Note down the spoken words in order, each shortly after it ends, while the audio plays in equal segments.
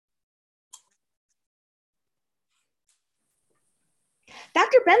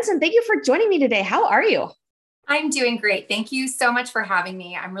Dr. Benson, thank you for joining me today. How are you? I'm doing great. Thank you so much for having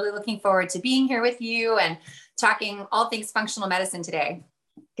me. I'm really looking forward to being here with you and talking all things functional medicine today.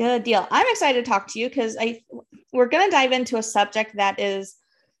 Good deal. I'm excited to talk to you because we're going to dive into a subject that is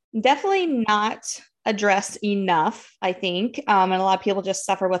definitely not addressed enough, I think. And a lot of people just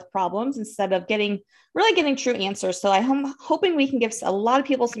suffer with problems instead of really getting true answers. So I'm hoping we can give a lot of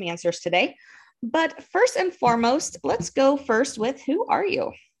people some answers today. But first and foremost, let's go first with who are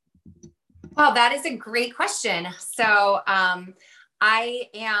you? Well, that is a great question. I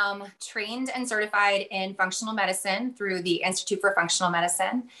am trained and certified in functional medicine through the Institute for Functional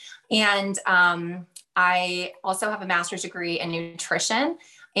Medicine. And I also have a master's degree in nutrition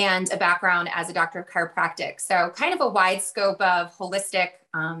and a background as a doctor of chiropractic. So kind of a wide scope of holistic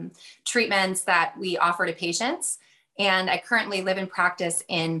treatments that we offer to patients. And I currently live and practice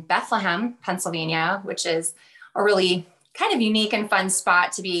in Bethlehem, Pennsylvania, which is a really kind of unique and fun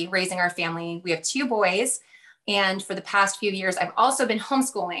spot to be raising our family. We have 2 boys. And for the past few years, I've also been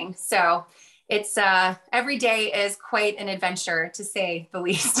homeschooling. So it's every day is quite an adventure, to say the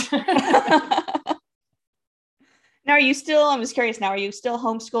least. Now, I'm just curious now, are you still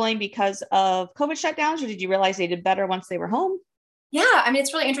homeschooling because of COVID shutdowns, or did you realize they did better once they were home? Yeah, I mean,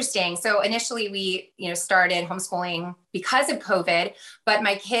 it's really interesting. So initially we, started homeschooling because of COVID, but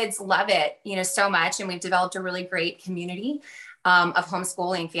my kids love it, so much. And we've developed a really great community of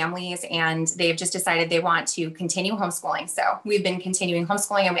homeschooling families, and they've just decided they want to continue homeschooling. So we've been continuing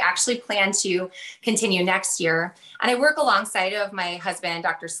homeschooling, and we actually plan to continue next year. And I work alongside of my husband,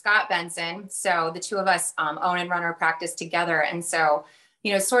 Dr. Scott Benson. So the two of us own and run our practice together. And so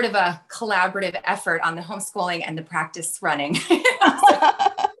sort of a collaborative effort on the homeschooling and the practice running.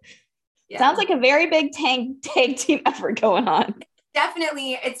 Yeah. Sounds like a very big tag team effort going on.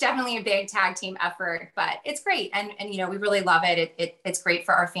 It's definitely a big tag team effort, but it's great. And we really love it. It's great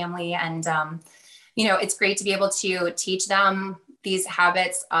for our family. And, it's great to be able to teach them these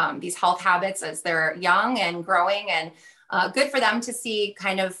habits, these health habits as they're young and growing, and good for them to see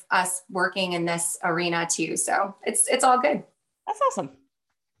kind of us working in this arena too. So it's all good. That's awesome.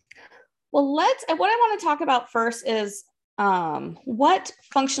 Well, what I want to talk about first is what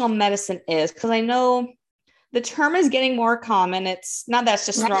functional medicine is, because I know the term is getting more common. It's not that it's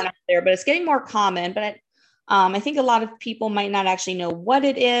just thrown out there, but it's getting more common. But I think a lot of people might not actually know what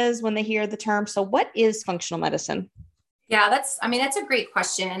it is when they hear the term. So what is functional medicine? Yeah, that's a great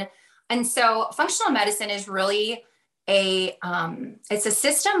question. And so functional medicine is really it's a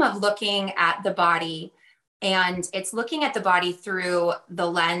system of looking at the body, and it's looking at the body through the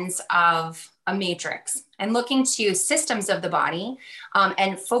lens of a matrix and looking to systems of the body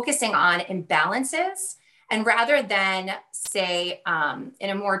and focusing on imbalances. And rather than say, in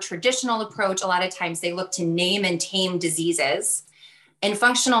a more traditional approach, a lot of times they look to name and tame diseases. In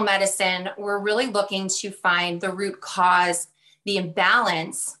functional medicine, we're really looking to find the root cause, the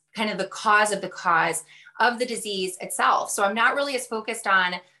imbalance, kind of the cause of the disease itself. So I'm not really as focused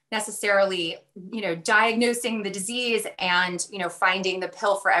on necessarily, diagnosing the disease and, finding the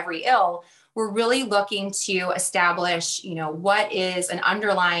pill for every ill. We're really looking to establish, what is an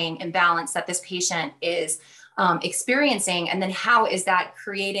underlying imbalance that this patient is experiencing, and then how is that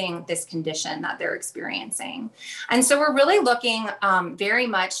creating this condition that they're experiencing. And so we're really looking very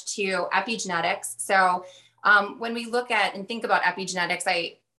much to epigenetics. So when we look at and think about epigenetics,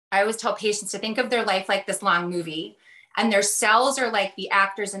 I always tell patients to think of their life like this long movie, and their cells are like the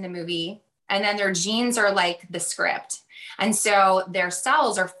actors in the movie, and then their genes are like the script. And so their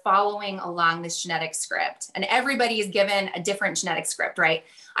cells are following along this genetic script, and everybody is given a different genetic script, right?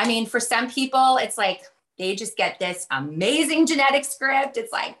 I mean, for some people, it's like they just get this amazing genetic script.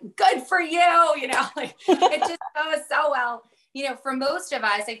 It's like, good for you, like it just goes so well. For most of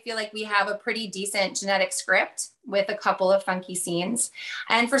us, I feel like we have a pretty decent genetic script with a couple of funky scenes.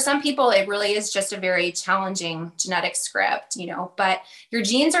 And for some people, it really is just a very challenging genetic script, but your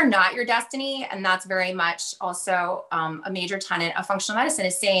genes are not your destiny. And that's very much also a major tenet of functional medicine,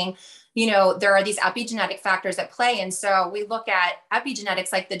 is saying, there are these epigenetic factors at play. And so we look at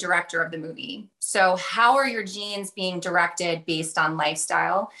epigenetics like the director of the movie. So how are your genes being directed based on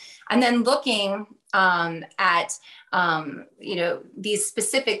lifestyle? And then looking at these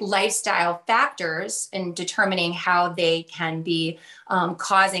specific lifestyle factors and determining how they can be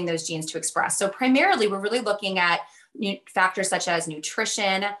causing those genes to express. So primarily, we're really looking at factors such as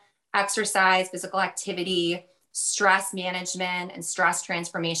nutrition, exercise, physical activity, stress management, and stress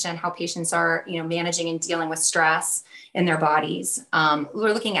transformation, how patients are, managing and dealing with stress in their bodies.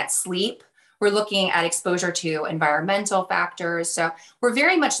 We're looking at sleep. We're looking at exposure to environmental factors. So we're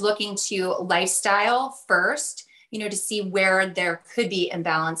very much looking to lifestyle first, to see where there could be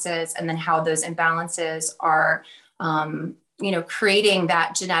imbalances and then how those imbalances are, creating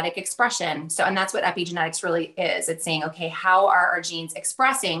that genetic expression. So, and that's what epigenetics really is. It's saying, okay, how are our genes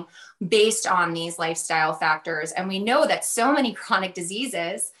expressing based on these lifestyle factors? And we know that so many chronic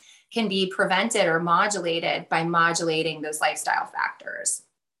diseases can be prevented or modulated by modulating those lifestyle factors.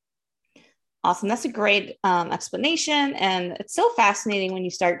 Awesome. That's a great explanation. And it's so fascinating when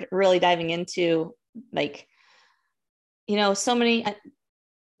you start really diving into so many,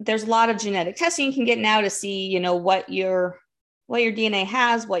 there's a lot of genetic testing you can get now to see, what your DNA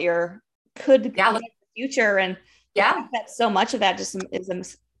has, what your could in the future. And that so much of that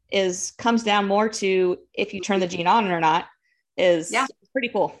just comes down more to if you turn the gene on or not is pretty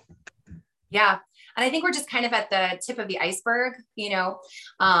cool. Yeah. And I think we're just kind of at the tip of the iceberg,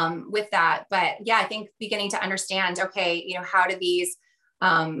 with that. But yeah, I think beginning to understand, okay, how do these,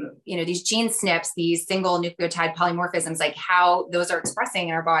 these gene SNPs, these single nucleotide polymorphisms, like how those are expressing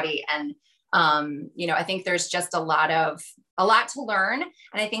in our body. And, I think there's just a lot to learn.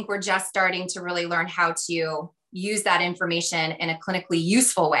 And I think we're just starting to really learn how to use that information in a clinically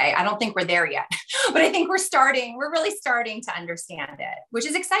useful way. I don't think we're there yet, but I think we're really starting to understand it, which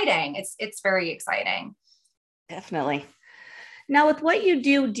is exciting. It's very exciting. Definitely. Now with what you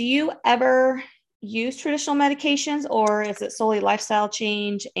do you ever use traditional medications, or is it solely lifestyle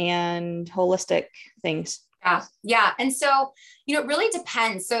change and holistic things? Yeah. And so, it really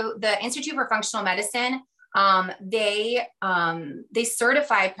depends. So the Institute for Functional Medicine, they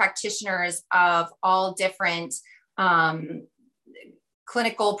certify practitioners of all different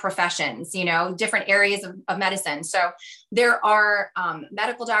clinical professions, different areas of medicine. So there are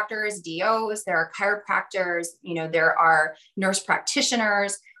medical doctors, DOs, there are chiropractors, there are nurse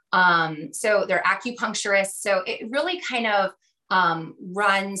practitioners. So there are acupuncturists. So it really kind of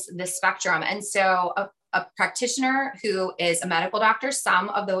runs the spectrum. And so a practitioner who is a medical doctor, some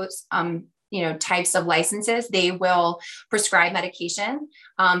of those types of licenses, they will prescribe medication.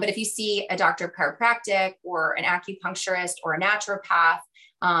 But if you see a doctor of chiropractic or an acupuncturist or a naturopath,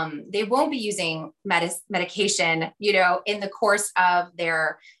 they won't be using medication, in the course of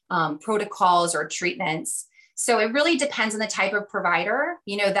their protocols or treatments. So it really depends on the type of provider,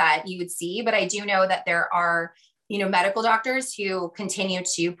 that you would see. But I do know that there are, medical doctors who continue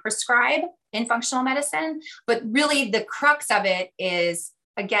to prescribe in functional medicine. But really the crux of it is,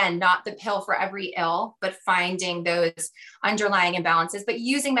 again, not the pill for every ill, but finding those underlying imbalances, but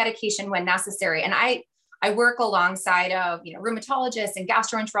using medication when necessary. And I work alongside of, rheumatologists and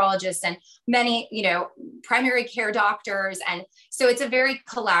gastroenterologists and many, primary care doctors. And so it's a very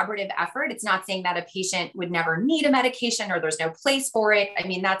collaborative effort. It's not saying that a patient would never need a medication or there's no place for it. I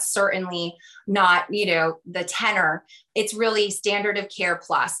mean, that's certainly not, the tenor. It's really standard of care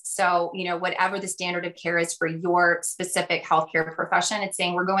plus. So, whatever the standard of care is for your specific healthcare profession, it's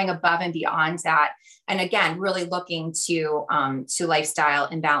saying we're going above and beyond that. And again, really looking to lifestyle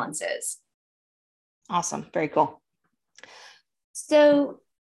imbalances. Awesome. Very cool. So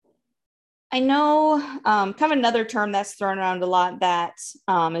I know kind of another term that's thrown around a lot that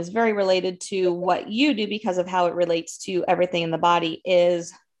is very related to what you do because of how it relates to everything in the body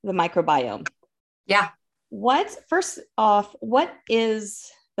is the microbiome. Yeah. First off, what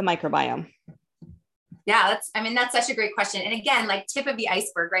is the microbiome? Yeah, that's such a great question. And again, like tip of the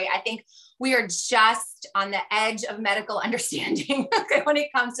iceberg, right? I think we are just on the edge of medical understanding when it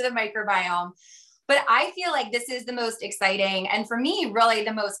comes to the microbiome. But I feel like this is the most exciting, and for me, really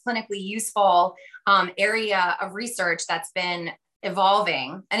the most clinically useful area of research that's been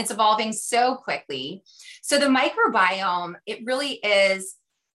evolving, and it's evolving so quickly. So the microbiome, it really is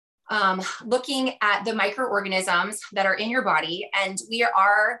looking at the microorganisms that are in your body, and we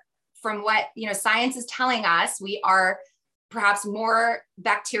are, from what science is telling us, we are perhaps more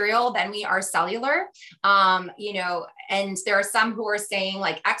bacterial than we are cellular, and there are some who are saying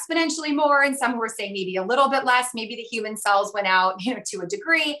like exponentially more, and some who are saying maybe a little bit less. Maybe the human cells went out, to a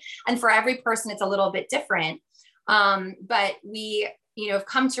degree, and for every person, it's a little bit different. But we, have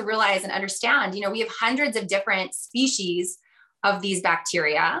come to realize and understand, we have hundreds of different species of these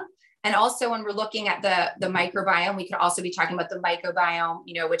bacteria. And also when we're looking at the microbiome, we could also be talking about the mycobiome,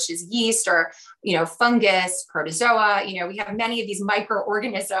 which is yeast or, fungus, protozoa. We have many of these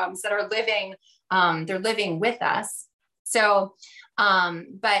microorganisms that are living, they're living with us. So,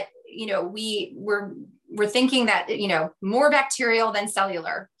 but, we're thinking that, more bacterial than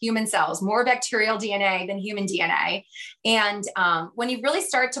cellular, human cells, more bacterial DNA than human DNA. And when you really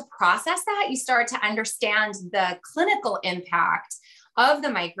start to process that, you start to understand the clinical impact of the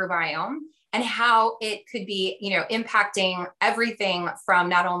microbiome and how it could be, impacting everything from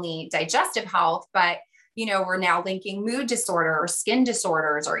not only digestive health, but, we're now linking mood disorder or skin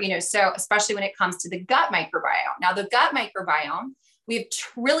disorders, or, so especially when it comes to the gut microbiome. Now, the gut microbiome, we have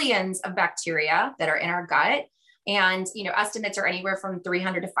trillions of bacteria that are in our gut. And, estimates are anywhere from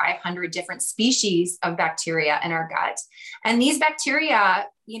 300 to 500 different species of bacteria in our gut. And these bacteria,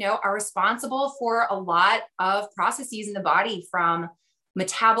 are responsible for a lot of processes in the body, from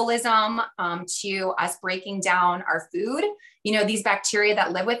metabolism to us breaking down our food. These bacteria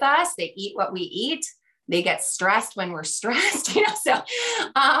that live with us, they eat what we eat. They get stressed when we're stressed, so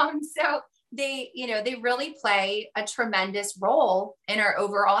they really play a tremendous role in our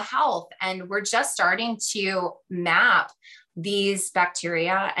overall health. And we're just starting to map these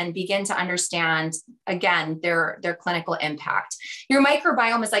bacteria and begin to understand, again, their clinical impact. Your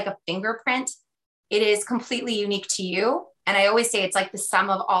microbiome is like a fingerprint. It is completely unique to you. And I always say it's like the sum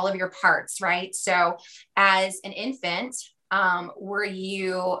of all of your parts, right? So as an infant, were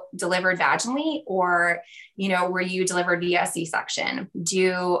you delivered vaginally, or, were you delivered via C-section?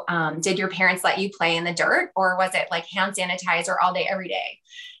 Did your parents let you play in the dirt, or was it like hand sanitizer all day, every day?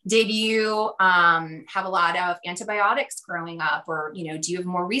 Did you have a lot of antibiotics growing up, or, do you have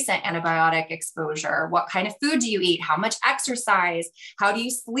more recent antibiotic exposure? What kind of food do you eat? How much exercise? How do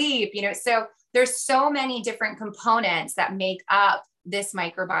you sleep? So there's so many different components that make up this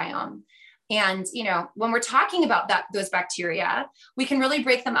microbiome. And, when we're talking about those bacteria, we can really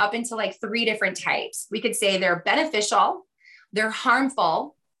break them up into like 3 different types. We could say they're beneficial, they're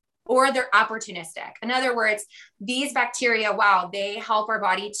harmful, or they're opportunistic. In other words, these bacteria, wow, they help our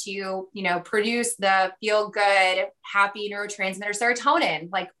body to, produce the feel good, happy neurotransmitter serotonin,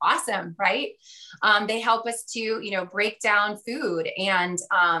 like awesome, right? They help us to, break down food and,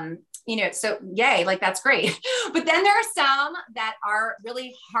 so yay, like that's great. But then there are some that are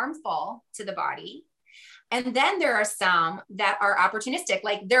really harmful to the body. And then there are some that are opportunistic,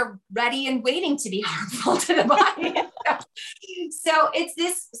 like they're ready and waiting to be harmful to the body. So it's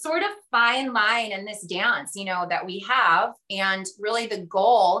this sort of fine line and this dance, that we have. And really the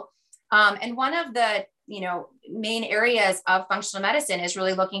goal, and one of the, main areas of functional medicine is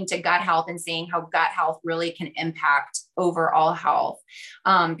really looking to gut health and seeing how gut health really can impact overall health.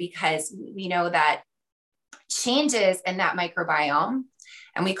 Because we know that changes in that microbiome,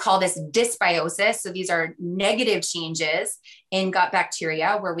 and we call this dysbiosis. So these are negative changes in gut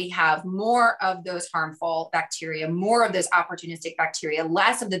bacteria, where we have more of those harmful bacteria, more of those opportunistic bacteria,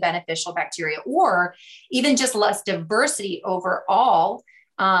 less of the beneficial bacteria, or even just less diversity overall,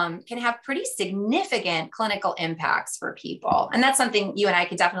 can have pretty significant clinical impacts for people. And that's something you and I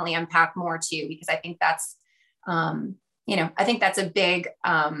could definitely unpack more too, because I think that's, I think that's a big,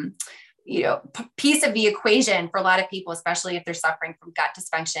 piece of the equation for a lot of people, especially if they're suffering from gut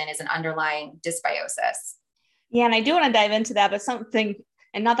dysfunction, is an underlying dysbiosis. Yeah. And I do want to dive into that, but something,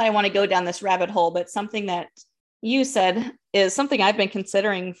 and not that I want to go down this rabbit hole, but something that you said is something I've been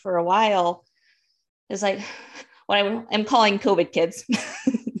considering for a while, is like what I'm calling COVID kids.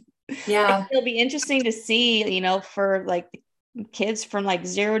 Yeah. It'll be interesting to see, for like kids from like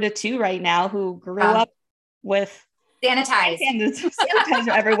 0 to 2 right now who grew up with sanitizer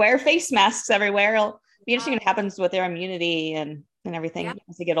everywhere, face masks everywhere. It'll be interesting what happens with their immunity and everything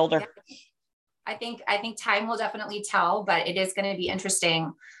as they get older. Yeah. I think time will definitely tell, but it is going to be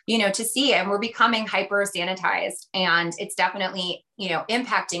interesting, to see. And we're becoming hyper sanitized, and it's definitely,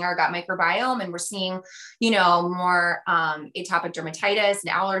 impacting our gut microbiome. And we're seeing, more atopic dermatitis and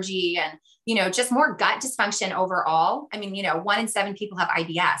allergy, and, just more gut dysfunction overall. I mean, 1 in 7 people have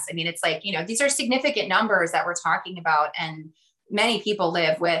IBS. I mean, it's like, these are significant numbers that we're talking about, and many people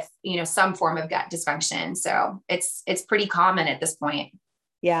live with, some form of gut dysfunction. So it's pretty common at this point.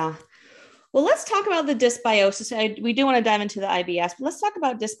 Yeah. Well, let's talk about the dysbiosis. We do want to dive into the IBS, but let's talk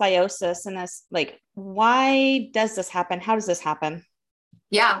about dysbiosis and this, like, why does this happen? How does this happen?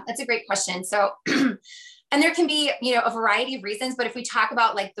 Yeah, that's a great question. So, and there can be, a variety of reasons, but if we talk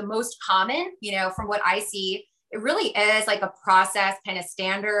about like the most common, from what I see, it really is like a processed kind of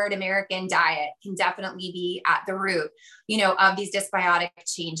standard American diet can definitely be at the root, of these dysbiotic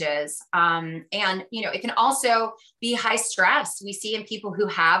changes. And, it can also be high stress. We see in people who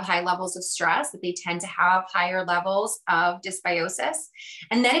have high levels of stress that they tend to have higher levels of dysbiosis.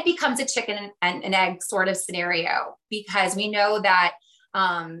 And then it becomes a chicken and an egg sort of scenario, because we know that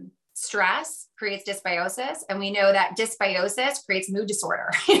stress creates dysbiosis, and we know that dysbiosis creates mood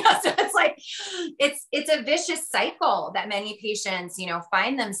disorder. So it's like, it's a vicious cycle that many patients,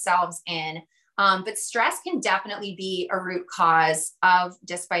 find themselves in. But stress can definitely be a root cause of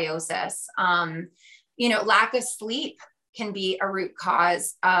dysbiosis. Lack of sleep can be a root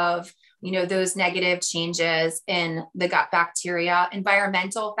cause of, those negative changes in the gut bacteria.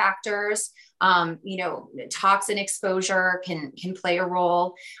 Environmental factors, toxin exposure can play a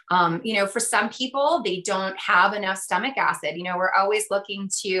role. For some people, they don't have enough stomach acid. We're always looking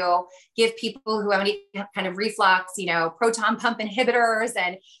to give people who have any kind of reflux, proton pump inhibitors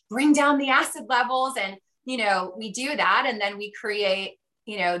and bring down the acid levels. And, we do that. And then we create,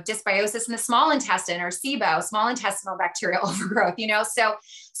 dysbiosis in the small intestine, or SIBO, small intestinal bacterial overgrowth, so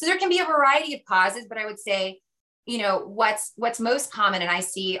there can be a variety of causes, but I would say, what's most common, and I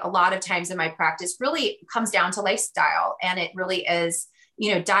see a lot of times in my practice, really comes down to lifestyle. And it really is,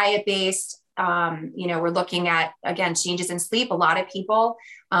 diet-based. We're looking at, again, changes in sleep. A lot of people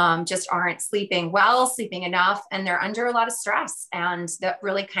just aren't sleeping well, sleeping enough, and they're under a lot of stress. And that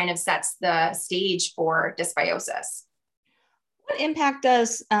really kind of sets the stage for dysbiosis. What impact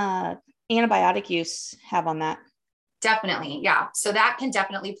does antibiotic use have on that? Definitely. Yeah. So that can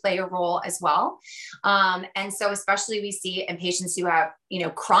definitely play a role as well. And so especially we see in patients who have,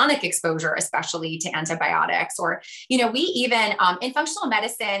 chronic exposure, especially to antibiotics, or, we even, in functional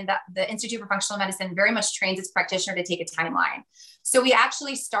medicine, the Institute for Functional Medicine very much trains its practitioner to take a timeline. So we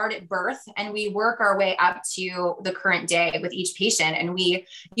actually start at birth and we work our way up to the current day with each patient. And we,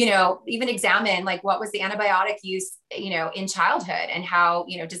 even examine like, what was the antibiotic use, in childhood, and how,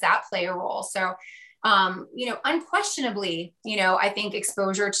 does that play a role? So unquestionably, I think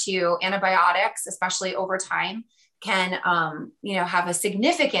exposure to antibiotics, especially over time, can, have a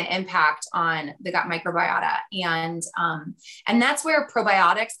significant impact on the gut microbiota. And that's where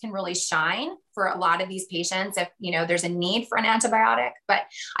probiotics can really shine for a lot of these patients if, there's a need for an antibiotic. But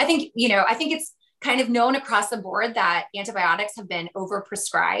I think it's kind of known across the board that antibiotics have been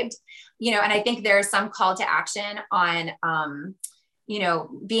overprescribed, and I think there's some call to action on,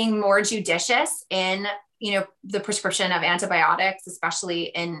 being more judicious in, the prescription of antibiotics, especially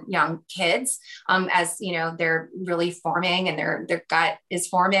in young kids, as, they're really forming and their gut is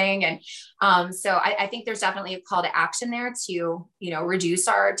forming. And so I think there's definitely a call to action there to, reduce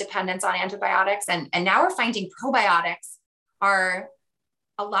our dependence on antibiotics. And now we're finding probiotics are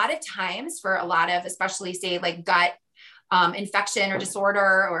a lot of times for a lot of, especially say like gut infection or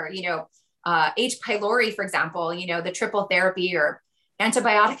disorder, or, H. pylori, for example, the triple therapy or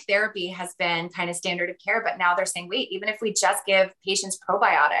antibiotic therapy has been kind of standard of care, but now they're saying, wait, even if we just give patients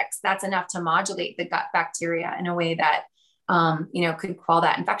probiotics, that's enough to modulate the gut bacteria in a way that, could quell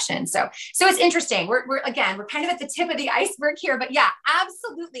that infection. So it's interesting. We're kind of at the tip of the iceberg here, but yeah,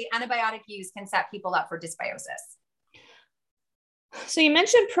 absolutely. Antibiotic use can set people up for dysbiosis. So you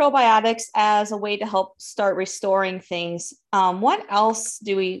mentioned probiotics as a way to help start restoring things. What else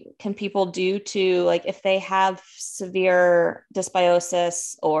can people do to, like, if they have severe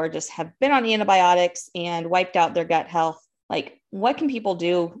dysbiosis or just have been on antibiotics and wiped out their gut health? Like, what can people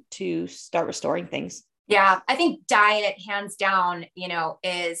do to start restoring things? Yeah, I think diet, hands down,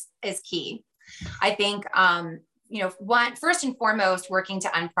 is key. I think, first and foremost, working to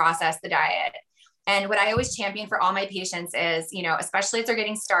unprocess the diet. And what I always champion for all my patients is, especially if they're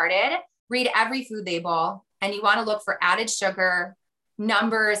getting started, read every food label, and you want to look for added sugar,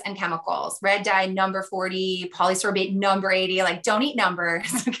 numbers, and chemicals. Red dye, number 40, polysorbate, number 80, like don't eat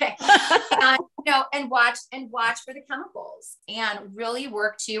numbers. Okay. And watch for the chemicals, and really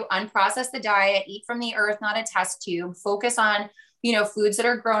work to unprocess the diet, eat from the earth, not a test tube, focus on, foods that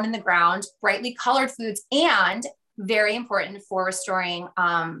are grown in the ground, brightly colored foods, and very important for restoring,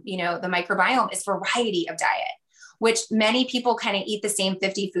 the microbiome is variety of diet, which many people kind of eat the same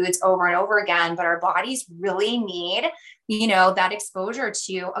 50 foods over and over again, but our bodies really need, that exposure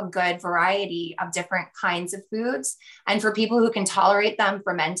to a good variety of different kinds of foods. And for people who can tolerate them,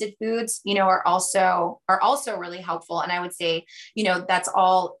 fermented foods, are also really helpful. And I would say, that's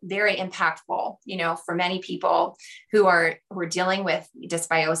all very impactful, for many people who are dealing with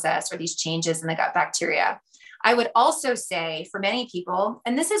dysbiosis or these changes in the gut bacteria. I would also say for many people,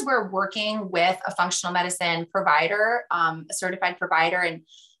 and this is where working with a functional medicine provider, a certified provider, and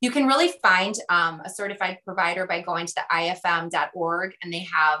you can really find a certified provider by going to the ifm.org, and they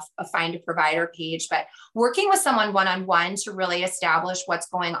have a find a provider page, but working with someone one-on-one to really establish what's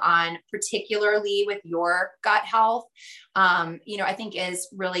going on, particularly with your gut health, I think is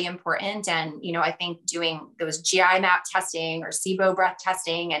really important. And, I think doing those GI map testing or SIBO breath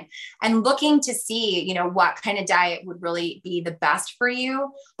testing and looking to see, what kind of diet would really be the best for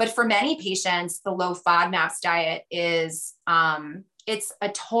you. But for many patients, the low FODMAPs diet is, it's a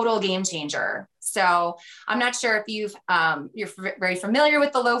total game changer. So I'm not sure if you're very familiar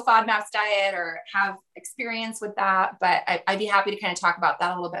with the low FODMAPs diet or have experience with that, but I'd be happy to kind of talk about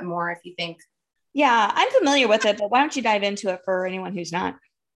that a little bit more if you think Yeah, I'm familiar with it, but why don't you dive into it for anyone who's not?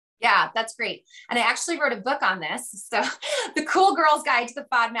 Yeah, that's great. And I actually wrote a book on this. So the Cool Girl's Guide to the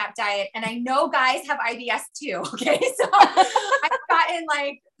FODMAP Diet. And I know guys have IBS too. Okay. So I've gotten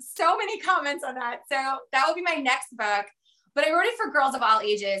like so many comments on that. So that will be my next book. But I wrote it for girls of all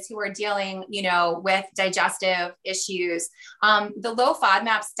ages who are dealing, with digestive issues. The low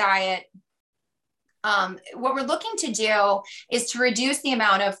FODMAPs diet, what we're looking to do is to reduce the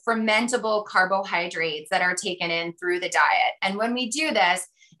amount of fermentable carbohydrates that are taken in through the diet. And when we do this,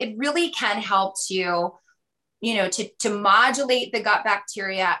 it really can help to modulate the gut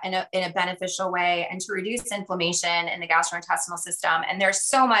bacteria in a beneficial way and to reduce inflammation in the gastrointestinal system. And there's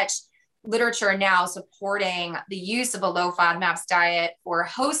so much literature now supporting the use of a low FODMAPs diet for a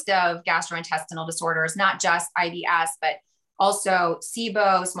host of gastrointestinal disorders, not just IBS, but also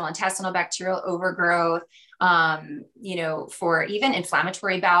SIBO, small intestinal bacterial overgrowth, for even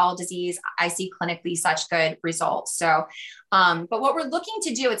inflammatory bowel disease. I see clinically such good results. So, but what we're looking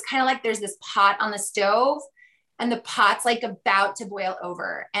to do, it's kind of like there's this pot on the stove and the pot's like about to boil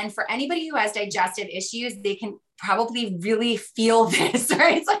over. And for anybody who has digestive issues, they can probably really feel this,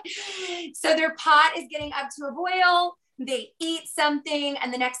 right? It's like, so their pot is getting up to a boil, they eat something,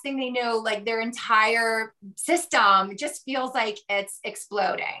 and the next thing they know, like their entire system just feels like it's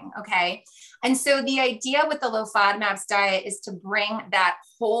exploding. Okay. And so the idea with the low FODMAPs diet is to bring that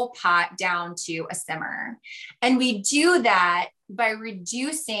whole pot down to a simmer. And we do that by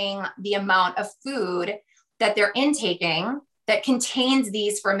reducing the amount of food that they're intaking that contains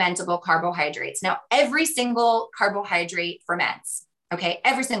these fermentable carbohydrates. Now, every single carbohydrate ferments. Okay.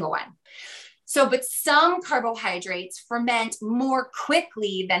 Every single one. So, but some carbohydrates ferment more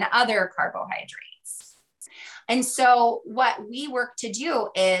quickly than other carbohydrates. And so what we work to do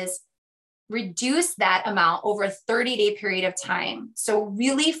is reduce that amount over a 30-day period of time. So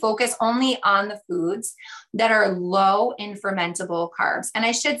really focus only on the foods that are low in fermentable carbs. And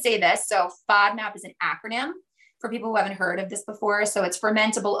I should say this, so FODMAP is an acronym for people who haven't heard of this before. So it's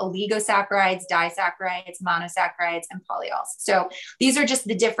fermentable oligosaccharides, disaccharides, monosaccharides, and polyols. So these are just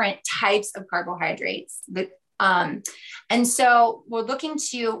the different types of carbohydrates. And so we're looking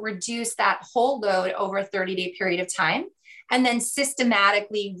to reduce that whole load over a 30-day period of time, and then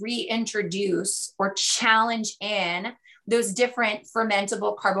systematically reintroduce or challenge in those different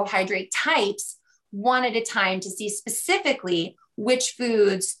fermentable carbohydrate types one at a time to see specifically which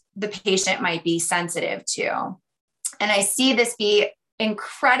foods the patient might be sensitive to. And I see this be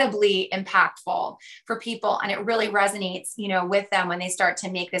incredibly impactful for people. And it really resonates, with them when they start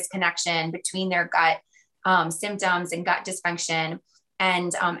to make this connection between their gut symptoms and gut dysfunction,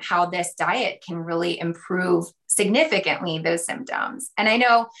 and how this diet can really improve significantly those symptoms. And I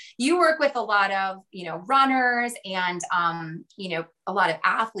know you work with a lot of, runners and, a lot of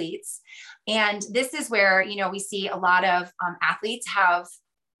athletes. And this is where, we see a lot of athletes have,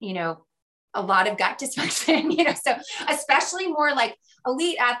 a lot of gut dysfunction, so especially more like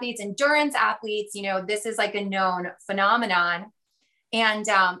elite athletes, endurance athletes, this is like a known phenomenon. And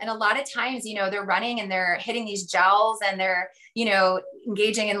a lot of times, they're running and they're hitting these gels and they're,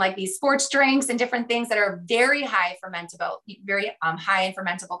 engaging in like these sports drinks and different things that are very high fermentable, very high in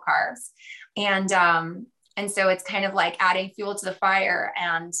fermentable carbs. And so it's kind of like adding fuel to the fire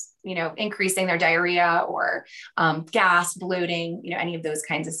and, increasing their diarrhea or gas, bloating, any of those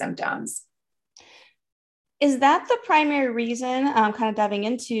kinds of symptoms. Is that the primary reason, kind of diving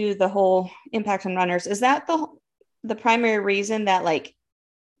into the whole impact on runners, is that the primary reason that like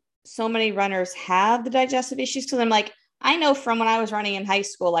so many runners have the digestive issues? Because I'm like, I know from when I was running in high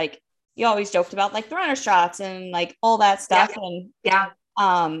school, like you always joked about like the runner shots and like all that stuff. Yeah.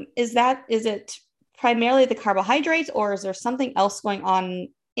 And is it primarily the carbohydrates, or is there something else going on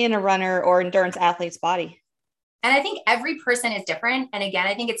in a runner or endurance athlete's body? And I think every person is different. And again,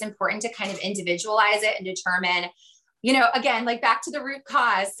 I think it's important to kind of individualize it and determine, again, like back to the root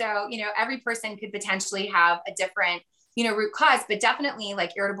cause. So, every person could potentially have a different, root cause, but definitely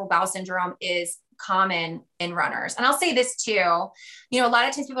like irritable bowel syndrome is common in runners. And I'll say this too, a lot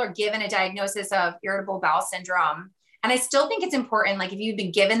of times people are given a diagnosis of irritable bowel syndrome. And I still think it's important, like if you've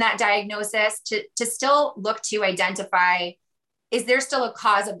been given that diagnosis, to still look to identify, is there still a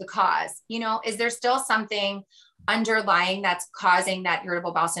cause of the cause? Is there still something underlying that's causing that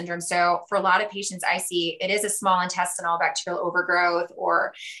irritable bowel syndrome? So for a lot of patients I see, it is a small intestinal bacterial overgrowth,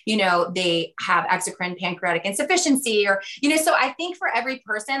 or, they have exocrine pancreatic insufficiency, or, so I think for every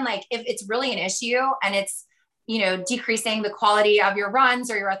person, like if it's really an issue and it's, decreasing the quality of your runs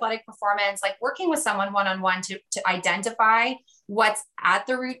or your athletic performance, like working with someone one-on-one to identify what's at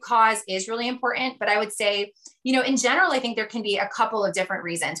the root cause is really important. But I would say, in general, I think there can be a couple of different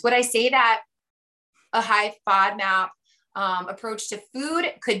reasons. Would I say that a high FODMAP approach to food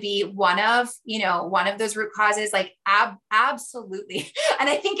could be one of those root causes, like absolutely. And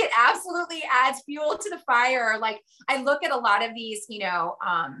I think it absolutely adds fuel to the fire. Like I look at a lot of these,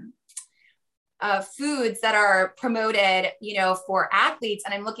 foods that are promoted, for athletes.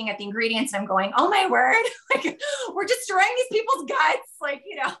 And I'm looking at the ingredients and I'm going, oh my word, like we're destroying these people's guts. Like,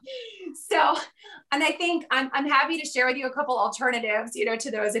 so, and I think I'm happy to share with you a couple alternatives,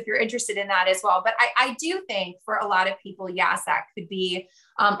 to those if you're interested in that as well. But I do think for a lot of people, yes, that could be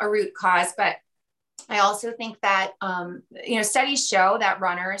a root cause. But I also think that, studies show that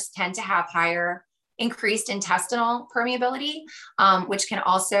runners tend to have higher increased intestinal permeability, which can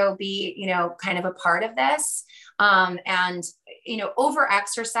also be, kind of a part of this. And over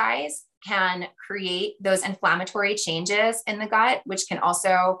exercise can create those inflammatory changes in the gut, which can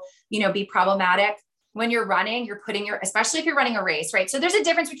also, be problematic. When you're running, especially if you're running a race, right? So there's a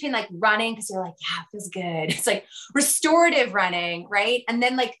difference between like running, because you're like, yeah, it feels good. It's like restorative running, right? And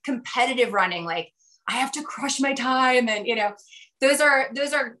then like competitive running, like I have to crush my time. And, those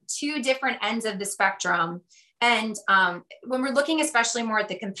are two different ends of the spectrum. And when we're looking, especially more at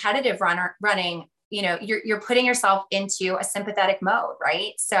the competitive running, you're putting yourself into a sympathetic mode,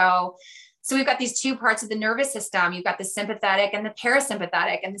 right? So we've got these two parts of the nervous system. You've got the sympathetic and the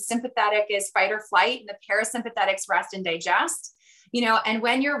parasympathetic, and the sympathetic is fight or flight, and the parasympathetic's rest and digest. And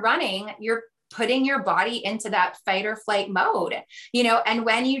when you're running, you're putting your body into that fight or flight mode. And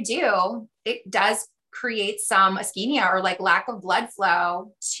when you do, it does create some ischemia or like lack of blood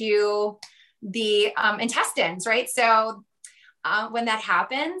flow to the intestines, right? So when that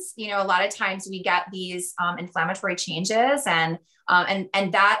happens, a lot of times we get these inflammatory changes, and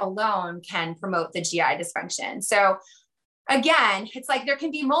that alone can promote the GI dysfunction. So again, it's like there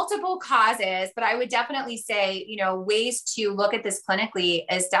can be multiple causes, but I would definitely say, ways to look at this clinically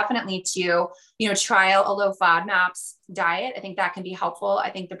is definitely to, trial a low FODMAPs diet. I think that can be helpful. I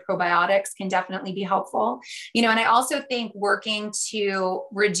think the probiotics can definitely be helpful, and I also think working to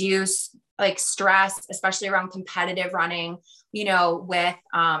reduce like stress, especially around competitive running, with,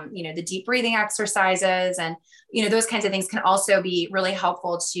 the deep breathing exercises and, those kinds of things can also be really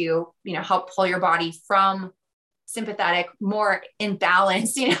helpful to, help pull your body from sympathetic, more in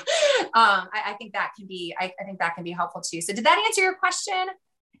balance, I think that can be, I think that can be helpful too. So did that answer your question?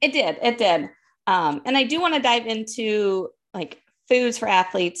 It did. And I do want to dive into like foods for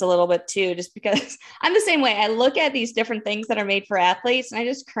athletes a little bit too, just because I'm the same way. I look at these different things that are made for athletes and I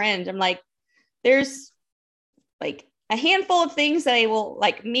just cringe. I'm like, there's like a handful of things that I will,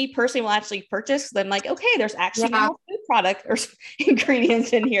 like me personally, will actually purchase. Then like, okay, there's actually no food product or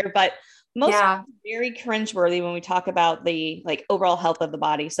ingredients in here, but most very cringeworthy when we talk about the like overall health of the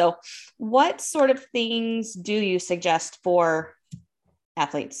body. So what sort of things do you suggest for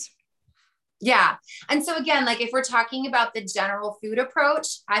athletes? Yeah. And so again, like if we're talking about the general food approach,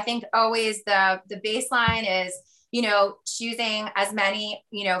 I think always the baseline is, choosing as many,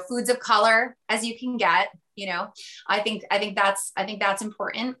 foods of color as you can get. I think that's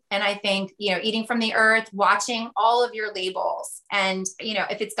important. And I think, eating from the earth, watching all of your labels, and,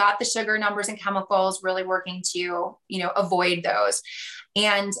 if it's got the sugar numbers and chemicals, really working to, avoid those.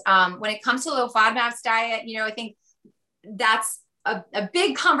 And when it comes to low FODMAPs diet, I think that's a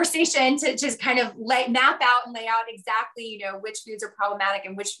big conversation to just kind of map out and lay out exactly, which foods are problematic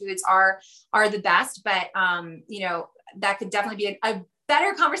and which foods are the best. But, that could definitely be a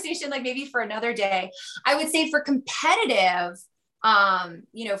better conversation, like maybe for another day. I would say for competitive,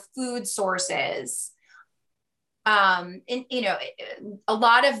 food sources, and, a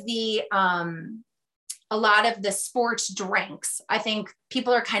lot of the sports drinks, I think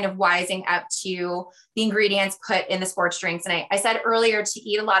people are kind of wising up to the ingredients put in the sports drinks. And I said earlier to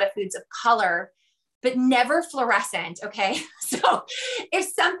eat a lot of foods of color, but never fluorescent. Okay. So if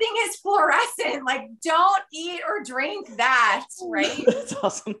something is fluorescent, like don't eat or drink that. Right. That's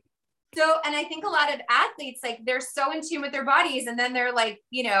awesome. So, and I think a lot of athletes, like they're so in tune with their bodies and then they're like,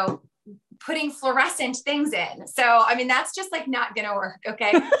 putting fluorescent things in. So, I mean, that's just like not going to work.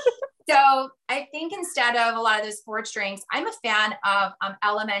 Okay. So I think instead of a lot of those sports drinks, I'm a fan of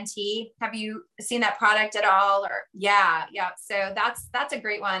LMNT. Have you seen that product at all? Or yeah. So that's a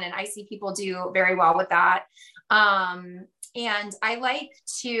great one. And I see people do very well with that. And I like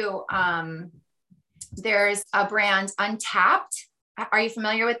to, there's a brand Untapped. Are you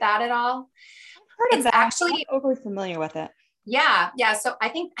familiar with that at all? I've heard of that. Actually, I'm overly familiar with it. Yeah. So I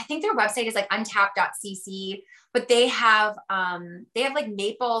think their website is like untapped.cc, but they have like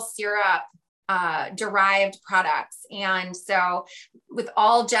maple syrup derived products. And so with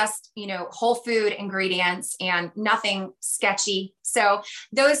all just, whole food ingredients and nothing sketchy. So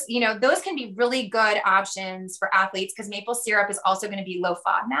those can be really good options for athletes, because maple syrup is also going to be low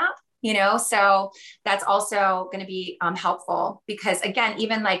FODMAP, so that's also going to be helpful, because again,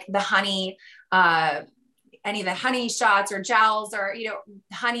 even like the honey, any of the honey shots or gels, or,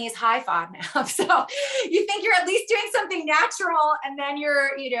 honey is high FODMAP. So you think you're at least doing something natural, and then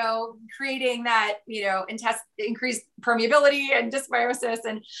you're, creating that, increased permeability and dysbiosis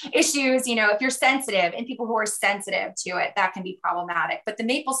and issues, if you're sensitive, and people who are sensitive to it, that can be problematic. But the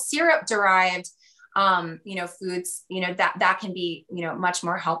maple syrup derived foods, that can be, much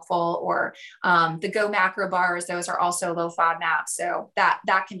more helpful. Or the Go Macro bars, those are also low FODMAP. So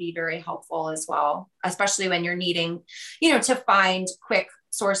that can be very helpful as well, especially when you're needing, to find quick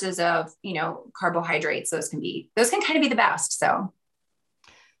sources of, carbohydrates. Those can kind of be the best. So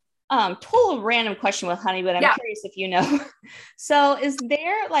total random question with honey, but I'm curious if you know. So is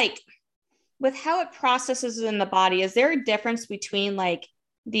there, like, with how it processes in the body, is there a difference between like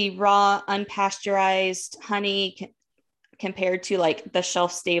the raw unpasteurized honey compared to like the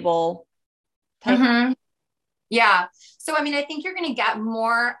shelf stable type? Mm-hmm. Yeah. So, I mean, I think you're going to get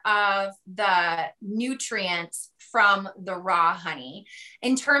more of the nutrients from the raw honey.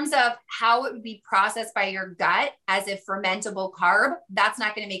 In terms of how it would be processed by your gut as a fermentable carb, that's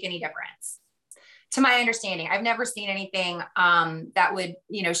not going to make any difference. To my understanding, I've never seen anything that would,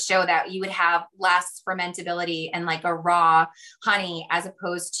 show that you would have less fermentability in like a raw honey as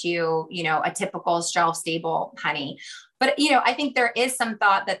opposed to, a typical shelf stable honey. But, I think there is some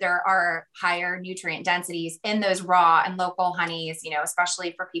thought that there are higher nutrient densities in those raw and local honeys,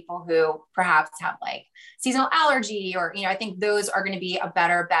 especially for people who perhaps have like seasonal allergy, or, I think those are going to be a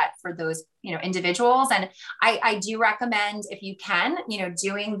better bet for those, individuals. And I do recommend, if you can,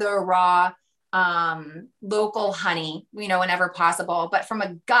 doing the raw local honey, whenever possible. But from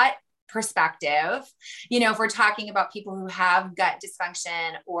a gut perspective, if we're talking about people who have gut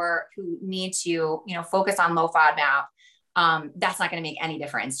dysfunction or who need to, focus on low FODMAP, that's not going to make any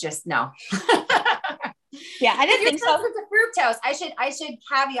difference. Just no. Yeah, I didn't think so. To fructose, I should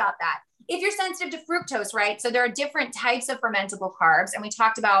caveat that. If you're sensitive to fructose, right? So there are different types of fermentable carbs, and we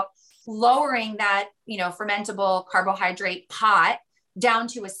talked about lowering that, fermentable carbohydrate pot down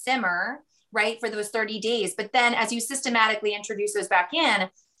to a simmer, right, for those 30 days. But then as you systematically introduce those back in,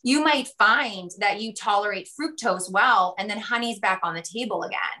 you might find that you tolerate fructose well, and then honey's back on the table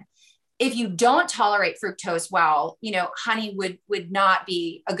again. If you don't tolerate fructose well, honey would not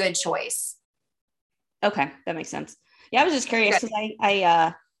be a good choice. Okay. That makes sense. Yeah. I was just curious because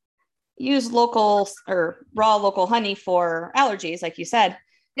I use local or raw local honey for allergies, like you said.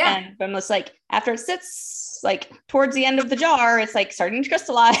 Yeah. And I'm just like, after it sits like towards the end of the jar, it's like starting to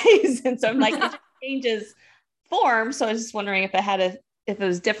crystallize. And so I'm like, it changes form. So I was just wondering if if it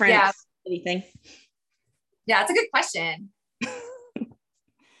was different. Yeah. Anything. Yeah. It's a good question.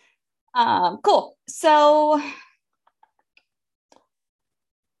 Cool. So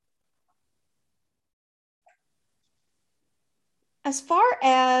as far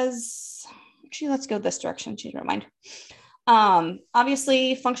as, actually, let's go this direction. Change my mind.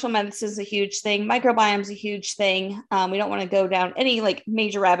 Obviously functional medicine is a huge thing. Microbiome is a huge thing. We don't want to go down any like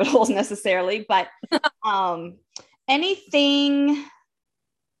major rabbit holes necessarily, but, anything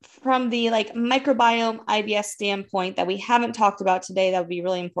from the like microbiome IBS standpoint that we haven't talked about today that would be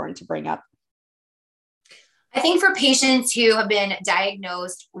really important to bring up? I think for patients who have been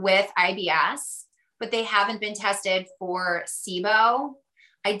diagnosed with IBS, but they haven't been tested for SIBO,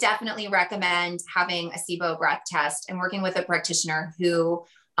 I definitely recommend having a SIBO breath test and working with a practitioner who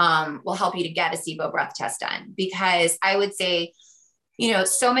will help you to get a SIBO breath test done. Because I would say,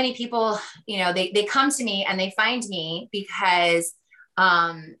 so many people, they come to me and they find me because,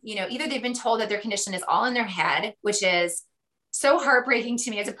 either they've been told that their condition is all in their head, which is so heartbreaking to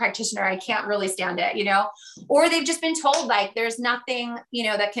me as a practitioner. I can't really stand it, or they've just been told like, there's nothing,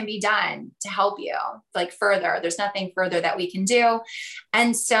 that can be done to help you like further. There's nothing further that we can do.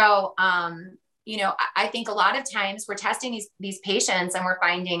 And so, I think a lot of times we're testing these patients and we're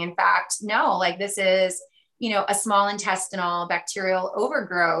finding, in fact, no, like this is, a small intestinal bacterial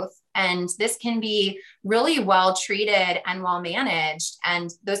overgrowth. And this can be really well treated and well managed.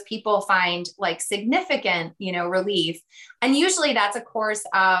 And those people find like significant, relief. And usually that's a course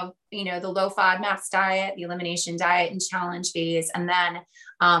of, the low FODMAPs diet, the elimination diet and challenge phase. And then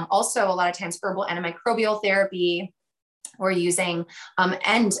also a lot of times herbal antimicrobial therapy or using,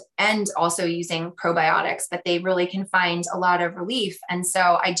 and also using probiotics, but they really can find a lot of relief. And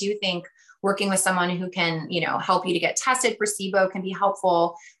so I do think working with someone who can, help you to get tested for SIBO can be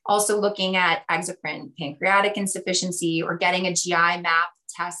helpful. Also looking at exocrine pancreatic insufficiency or getting a GI map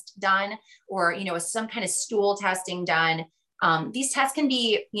test done, or, some kind of stool testing done. These tests can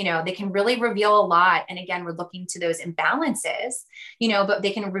be, they can really reveal a lot. And again, we're looking to those imbalances, but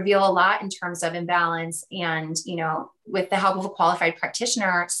they can reveal a lot in terms of imbalance. And, with the help of a qualified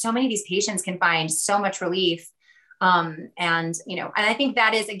practitioner, so many of these patients can find so much relief. And I think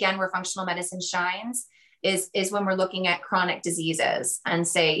that is, again, where functional medicine shines is when we're looking at chronic diseases and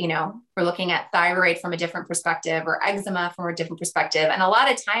say, we're looking at thyroid from a different perspective or eczema from a different perspective. And a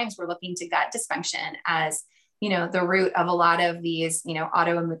lot of times we're looking to gut dysfunction as the root of a lot of these,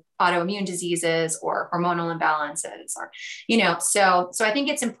 autoimmune diseases or hormonal imbalances, or, so I think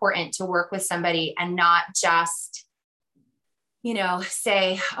it's important to work with somebody and not just,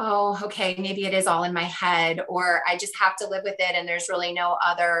 say, oh, okay, maybe it is all in my head, or I just have to live with it and there's really no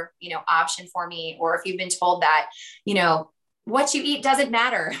other, option for me. Or if you've been told that, what you eat doesn't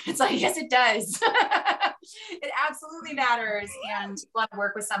matter. It's like, yes, it does. It absolutely matters. And you want to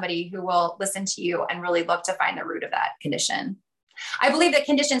work with somebody who will listen to you and really look to find the root of that condition. I believe that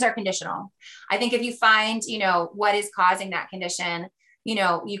conditions are conditional. I think if you find, what is causing that condition,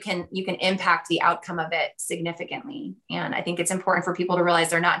 you can impact the outcome of it significantly. And I think it's important for people to realize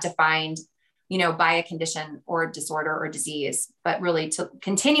they're not defined, by a condition or disorder or disease, but really to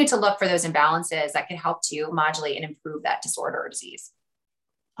continue to look for those imbalances that can help to modulate and improve that disorder or disease.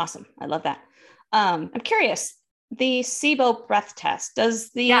 Awesome. I love that. I'm curious, the SIBO breath test,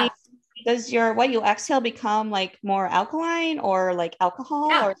 does your, what you exhale become like more alkaline or like alcohol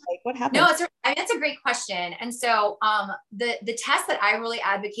or like what happens? No, that's a great question. And so, the test that I really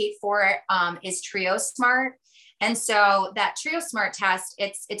advocate for, is TrioSmart. And so that TrioSmart test,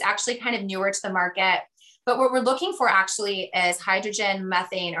 it's actually kind of newer to the market, but what we're looking for actually is hydrogen,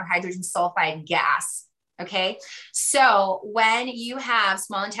 methane, or hydrogen sulfide gas. Okay. So when you have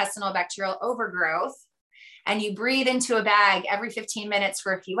small intestinal bacterial overgrowth and you breathe into a bag every 15 minutes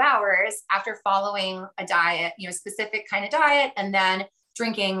for a few hours after following a diet, specific kind of diet, and then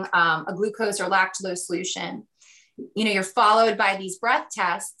drinking a glucose or lactulose solution, you're followed by these breath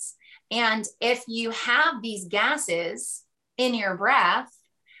tests. And if you have these gases in your breath,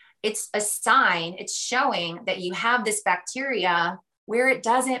 it's a sign, it's showing that you have this bacteria where it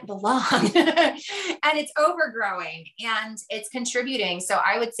doesn't belong and it's overgrowing and it's contributing. So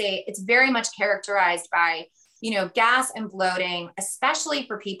I would say it's very much characterized by, gas and bloating, especially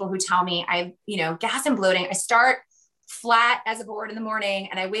for people who tell me gas and bloating. I start flat as a board in the morning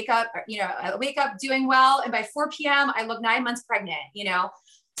and I wake up doing well. And by 4 p.m. I look 9 months pregnant,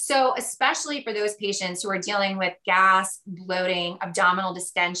 So especially for those patients who are dealing with gas, bloating, abdominal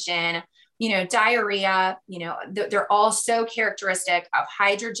distension, diarrhea, they're all so characteristic of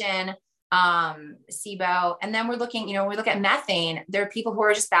hydrogen, SIBO. And then we're looking, we look at methane. There are people who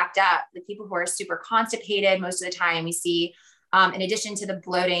are just backed up, the people who are super constipated. Most of the time we see, in addition to the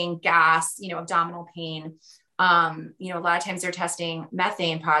bloating, gas, abdominal pain, a lot of times they're testing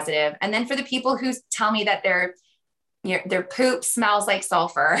methane positive. And then for the people who tell me that their poop smells like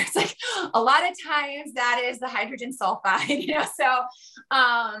sulfur, it's like a lot of times that is the hydrogen sulfide, so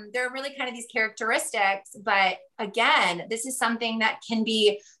there are really kind of these characteristics. But again, this is something that can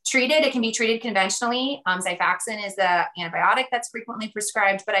be treated. It can be treated conventionally. Xifaxan is the antibiotic that's frequently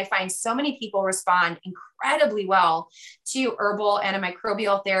prescribed, but I find so many people respond incredibly well to herbal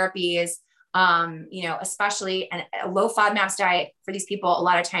antimicrobial therapies. Especially a low FODMAPs diet for these people, a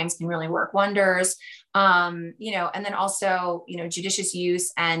lot of times can really work wonders. And then also, judicious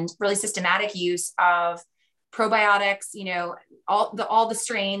use and really systematic use of probiotics, all the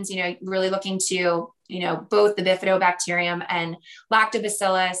strains, really looking to, both the bifidobacterium and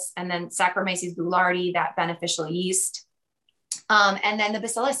lactobacillus, and then Saccharomyces boulardii, that beneficial yeast. And then the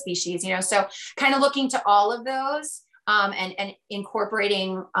bacillus species, so kind of looking to all of those. And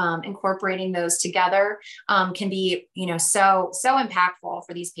incorporating those together can be, so impactful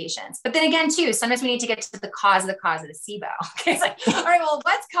for these patients. But then again, too, sometimes we need to get to the cause of the SIBO. Okay, it's like, all right, well,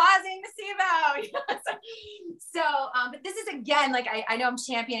 what's causing the SIBO? But this is, again, like I know I'm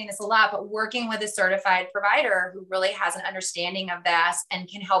championing this a lot, but working with a certified provider who really has an understanding of this and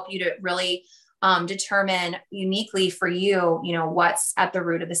can help you to really determine uniquely for you, what's at the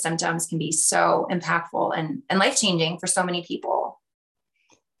root of the symptoms can be so impactful and life-changing for so many people.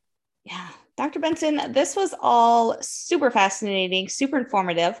 Yeah. Dr. Benson, this was all super fascinating, super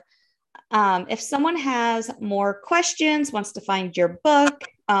informative. If someone has more questions, wants to find your book,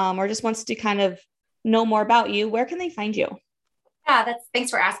 or just wants to kind of know more about you, where can they find you?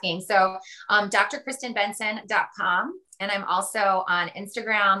 Thanks for asking. So, drkristenbenson.com. And I'm also on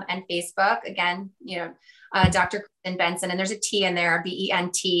Instagram and Facebook. Again, Dr. Kristen Benson, and there's a T in there,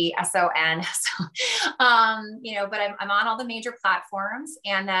 BENTSON. So, but I'm on all the major platforms.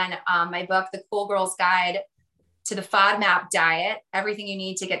 And then my book, The Cool Girl's Guide to the FODMAP Diet, everything you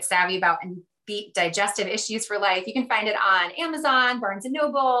need to get savvy about and beat digestive issues for life. You can find it on Amazon, Barnes and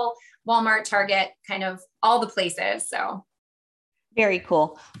Noble, Walmart, Target, kind of all the places. So very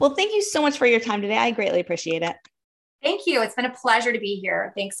cool. Well, thank you so much for your time today. I greatly appreciate it. Thank you. It's been a pleasure to be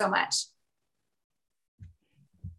here. Thanks so much.